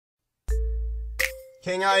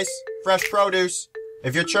King Ice, fresh produce.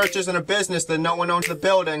 If your church isn't a business, then no one owns the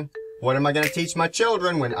building. What am I gonna teach my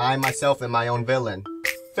children when I myself am my own villain?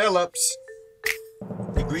 Fillips.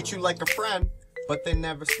 They greet you like a friend, but they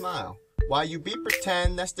never smile. While you be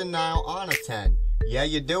pretend, that's denial on a 10. Yeah,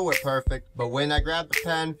 you do it perfect, but when I grab the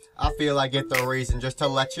pen, I feel I get the reason just to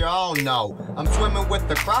let you all know. I'm swimming with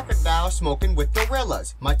the crocodile, smoking with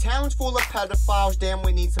gorillas. My town's full of pedophiles, damn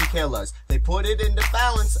we need some killers. They put it into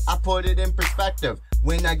balance, I put it in perspective.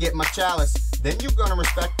 When I get my chalice, then you gonna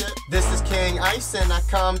respect it. This is King Ice and I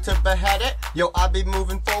come to behead it. Yo, I be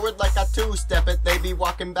moving forward like I two-step it. They be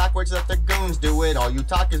walking backwards, let the goons do it. All you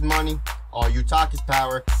talk is money, all you talk is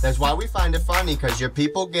power. That's why we find it funny, cause your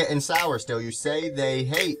people getting sour. Still you say they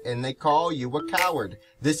hate and they call you a coward.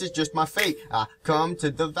 This is just my fate, I come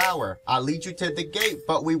to devour. I lead you to the gate,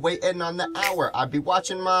 but we waiting on the hour. I be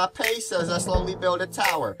watching my pace as I slowly build a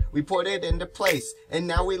tower. We put it into place, and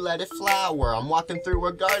now we let it flower. I'm walking through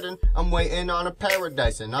a garden, I'm waiting on a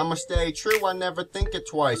paradise. And I'ma stay true, I never think it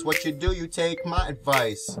twice. What you do, you take my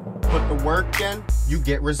advice. Put the work in, you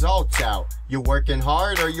get results out. You're working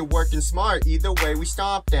hard or you're working smart. Either way, we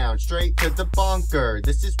stomp down, straight to the bunker.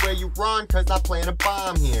 This is where you run, cause I plant a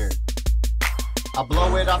bomb here. I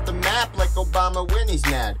blow it off the map like Obama when he's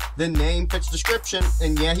mad. The name fits description,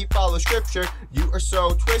 and yeah, he follows scripture. You are so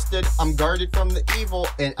twisted, I'm guarded from the evil,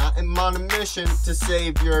 and I am on a mission to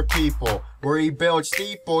save your people. Where he builds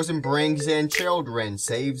steeples and brings in children.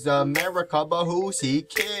 Saves America, but who's he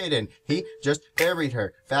kidding? He just buried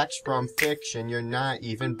her. Facts from fiction, you're not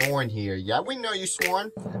even born here. Yeah, we know you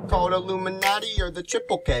sworn. Called Illuminati or the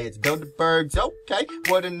Triple K. It's Bilderberg's okay.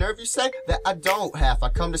 What a nerve you say that I don't have. I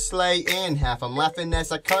come to slay in half. I'm laughing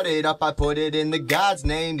as I cut it up. I put it in the God's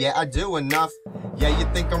name. Yeah, I do enough. Yeah, you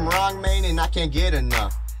think I'm wrong, man, and I can't get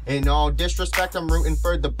enough. In all disrespect, I'm rooting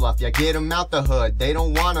for the bluff. Yeah, get them out the hood, they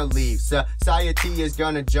don't wanna leave. Society is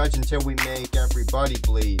gonna judge until we make everybody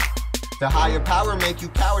bleed. The higher power make you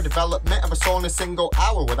coward. Development of a soul in a single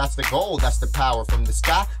hour. Well, that's the goal, that's the power. From the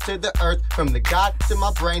sky to the earth, from the God to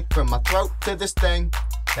my brain, from my throat to this thing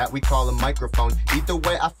that we call a microphone. Either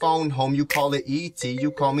way I phone home, you call it ET, you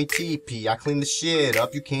call me TP. I clean the shit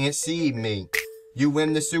up, you can't see me. You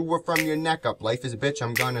in the sewer from your neck up. Life is a bitch,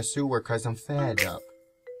 I'm gonna sue her cause I'm fed up.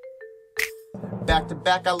 Back to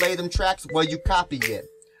back, I lay them tracks while you copy it.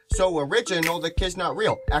 So original, the kid's not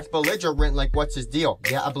real. Acts belligerent like what's his deal?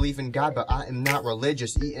 Yeah, I believe in God, but I am not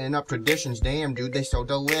religious. Eating up traditions, damn dude, they so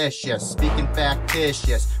delicious. Speaking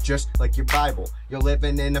factitious, just like your Bible. You're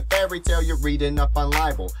living in a fairy tale, you're reading up on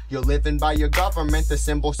libel. You're living by your government, the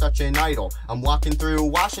symbol such an idol. I'm walking through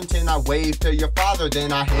Washington, I wave to your father,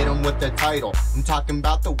 then I hit him with the title. I'm talking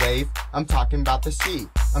about the wave, I'm talking about the sea.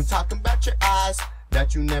 I'm talking about your eyes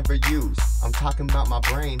that you never use. I'm talking about my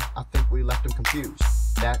brain, I think we left him confused.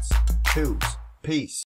 That's twos. Peace.